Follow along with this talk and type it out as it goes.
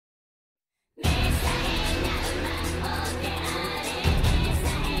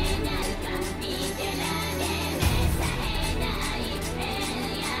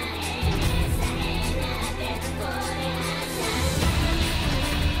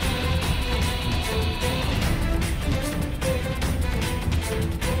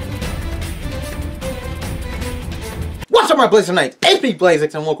What's up, my Blazing Knights? It's me,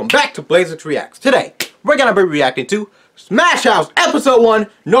 Blazeix, and welcome back to Blazeix Reacts. Today, we're gonna be reacting to Smash House Episode 1,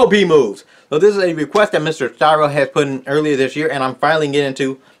 No B Moves. So this is a request that Mr. Styro has put in earlier this year, and I'm finally getting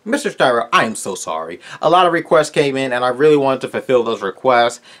to. Mr. Styro, I am so sorry. A lot of requests came in, and I really wanted to fulfill those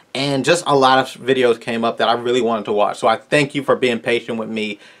requests, and just a lot of videos came up that I really wanted to watch. So I thank you for being patient with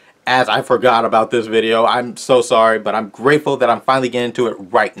me as I forgot about this video. I'm so sorry, but I'm grateful that I'm finally getting to it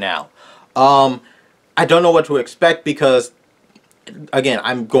right now. I don't know what to expect because, again,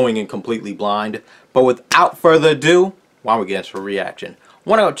 I'm going in completely blind. But without further ado, why don't we get into a reaction?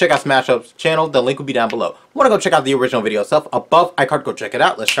 Want to go check out Smash Up's channel? The link will be down below. Want to go check out the original video itself? Above icon, go check it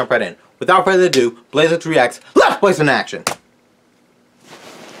out. Let's jump right in. Without further ado, Blazeix Reacts. Let's play some action.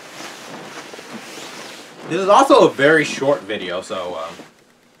 This is also a very short video, so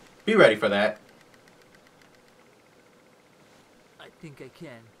be ready for that. I think I can.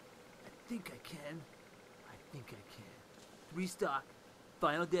 I think I can. I think I can. Restock.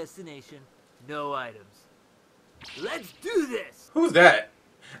 Final destination. No items. Let's do this! Who's that?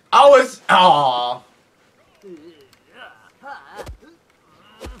 Oh, it's... Aww.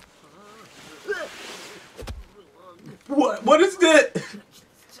 What is that?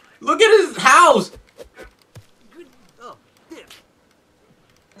 Look at his house! Oh,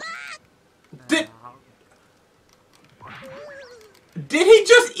 there. Did he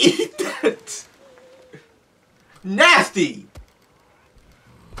just eat that? Nasty!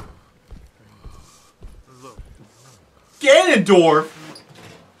 Ganondorf!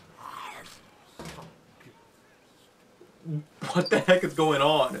 What the heck is going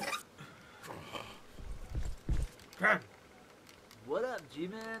on? Ken, What up,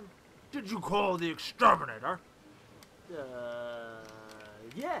 G-Man? did you call the exterminator?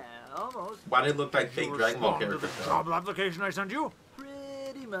 Yeah, almost. Why did it look like Did you fake Dragon Ball respond to characters? the job application I sent you?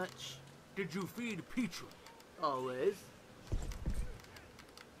 Pretty much. Did you feed Pichu? Always.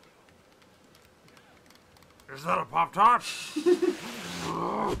 Is that a Pop-Tart?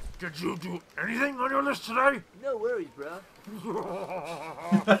 Did you do anything on your list today? No worries, bro.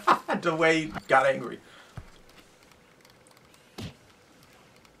 The way he got angry.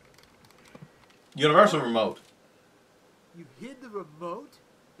 Universal remote. You hid the remote?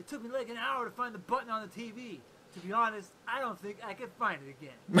 It took me like an hour to find the button on the TV. To be honest, I don't think I could find it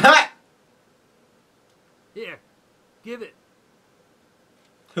again. Here, give it.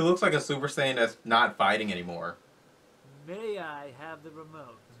 He looks like a Super Saiyan that's not fighting anymore. May I have the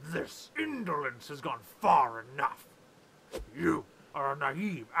remote? This indolence has gone far enough. You are a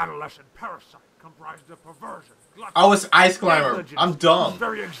naive adolescent parasite comprised of perversion, gluttony, Oh, it's Ice Climber. negligence, I'm dumb. whose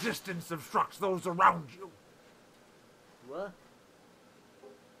very existence obstructs those around you. What?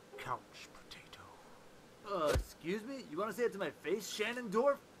 Couch potato. Excuse me? You want to say it to my face,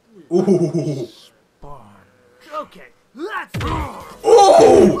 Shannondorf? Ooh. Barn. Okay, let's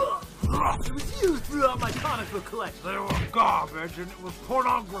Ooh! It was you who threw out my comic book collection. They were garbage and it was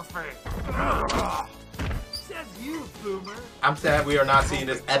pornography. Says you, boomer. I'm sad we are not seeing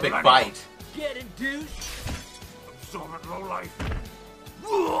this epic fight. Get it, douche. Absorbent lowlife.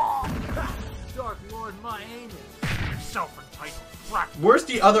 Dark Lord, my anus. Self-entitled frat. Where's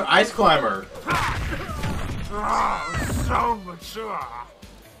the other Ice Climber? So mature.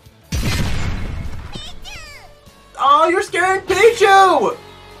 Oh, you're scaring Pichu!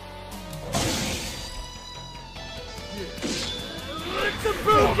 It's a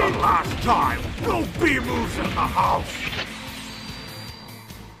For the last time, no B moves in the house.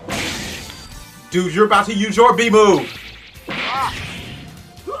 Dude, you're about to use your B move!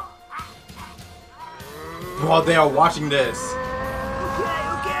 While they are watching this.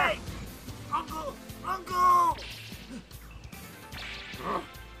 Okay. Uncle! Uncle!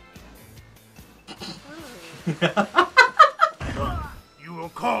 You will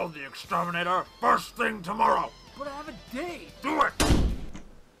call the exterminator first thing tomorrow. But I have a date. Do it!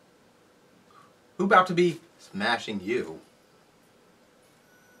 Who about to be smashing you?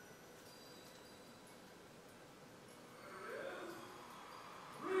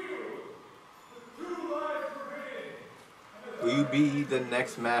 Will you be the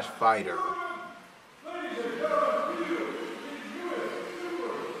next Smash fighter?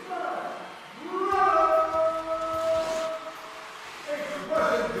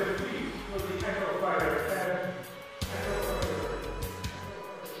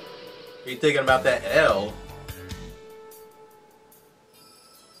 Are you thinking about that L?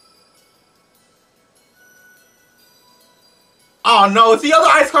 Oh no, is the other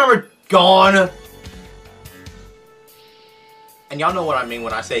Ice Climber gone? And y'all know what I mean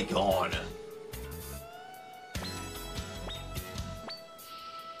when I say gone.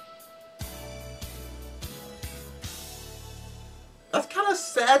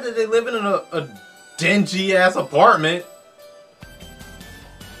 sad that they live in a dingy ass apartment.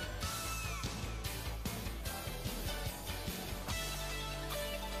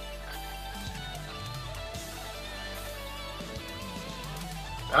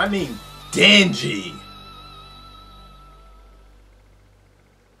 I mean, dingy.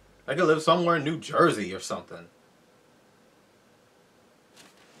 I could live somewhere in New Jersey or something.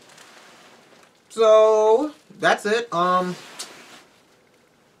 So that's it.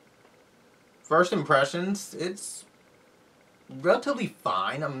 First impressions, it's relatively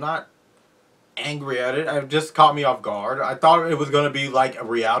fine. I'm not angry at it. It just caught me off guard. I thought it was gonna be like a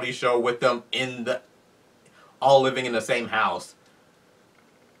reality show with them all living in the same house.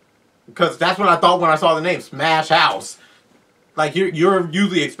 Because that's what I thought when I saw the name, Smash House. Like, you're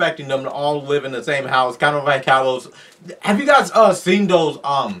usually expecting them to all live in the same house, kind of like how those... Have you guys seen those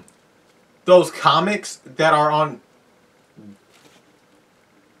comics that are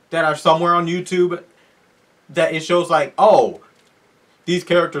somewhere on YouTube? That it shows like, oh, these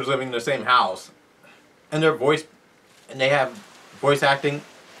characters living in the same house. And they have voice acting.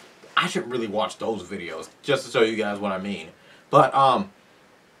 I should really watch those videos, just to show you guys what I mean. But,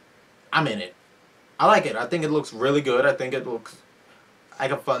 I'm in it. I like it. I think it looks really good. I think it looks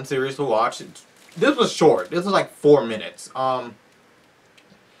like a fun series to watch. This was short. This was like 4 minutes. I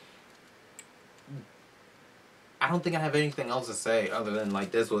don't think I have anything else to say other than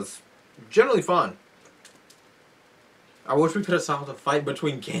like this was generally fun. I wish we could have saw the fight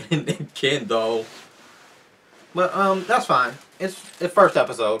between Ken and Ken though. But that's fine. It's the first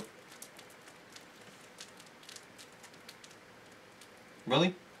episode.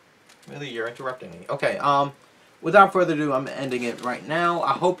 Really? Really, you're interrupting me. Okay, without further ado, I'm ending it right now.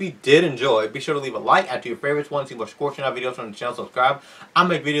 I hope you did enjoy. Be sure to leave a like, add to your favorites, want to see more Scorching Out videos from the channel, subscribe. I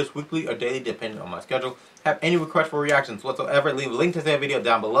make videos weekly or daily depending on my schedule. Have any requests for reactions whatsoever, leave a link to that video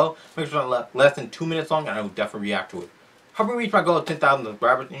down below. Make sure it's not less than 2 minutes long and I will definitely react to it. Help me reach my goal of 10,000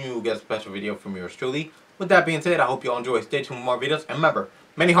 subscribers and you will get a special video from yours truly. With that being said, I hope you all enjoy. Stay tuned for more videos. And remember,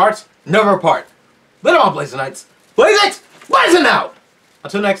 many hearts, never apart. Later on, Blazing Knights. Blazeix, blazing out!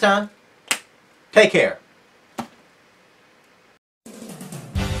 Until next time, take care.